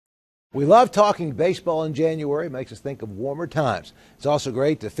We love talking baseball in January. It makes us think of warmer times. It's also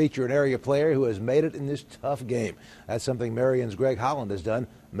great to feature an area player who has made it in this tough game. That's something Marion's Greg Holland has done,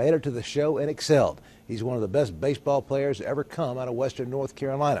 made it to the show and excelled. He's one of the best baseball players to ever come out of Western North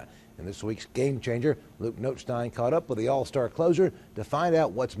Carolina. In this week's Game Changer, Luke Notstein caught up with the all-star closer to find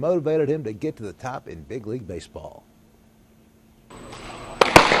out what's motivated him to get to the top in big league baseball.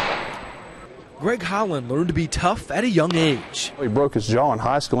 Greg Holland learned to be tough at a young age. He broke his jaw in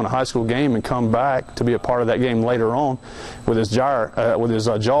high school in a high school game and come back to be a part of that game later on with his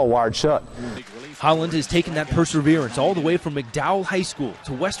jaw wired shut. Holland has taken that perseverance all the way from McDowell High School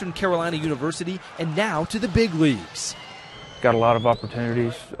to Western Carolina University and now to the big leagues. Got a lot of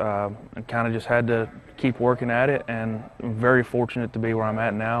opportunities and kind of just had to keep working at it, and I'm very fortunate to be where I'm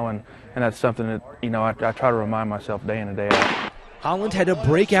at now, and that's something that, you know, I try to remind myself day in and day out. Holland had a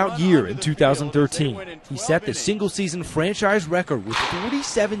breakout year in 2013. He set the single-season franchise record with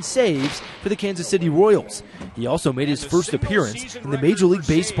 47 saves for the Kansas City Royals. He also made his first appearance in the Major League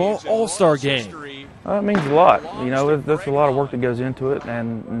Baseball All-Star Game. It means a lot. You know, that's a lot of work that goes into it,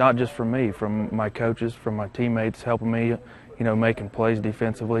 and not just from me, from my coaches, from my teammates helping me, you know, making plays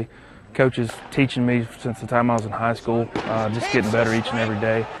defensively. Coaches teaching me since the time I was in high school, just getting better each and every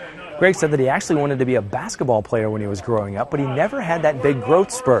day. Greg said that he actually wanted to be a basketball player when he was growing up, but he never had that big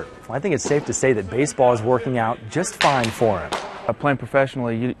growth spurt. Well, I think it's safe to say that baseball is working out just fine for him. Playing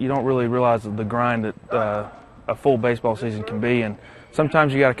professionally, you don't really realize the grind that a full baseball season can be, and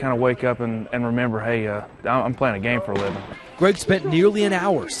sometimes you got to kind of wake up and remember, hey, I'm playing a game for a living. Greg spent nearly an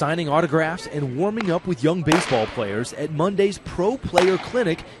hour signing autographs and warming up with young baseball players at Monday's Pro Player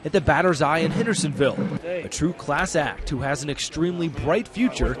Clinic at the Batter's Eye in Hendersonville. A true class act who has an extremely bright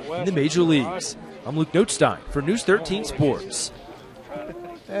future in the major leagues. I'm Luke Notstein for News 13 Sports.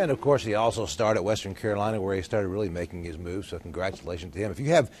 And, of course, he also started at Western Carolina, where he started really making his move, so congratulations to him. If you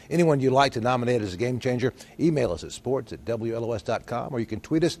have anyone you'd like to nominate as a game changer, email us at sports@WLOS.com, or you can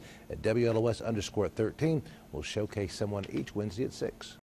tweet us at WLOS_13. We'll showcase someone each Wednesday at 6.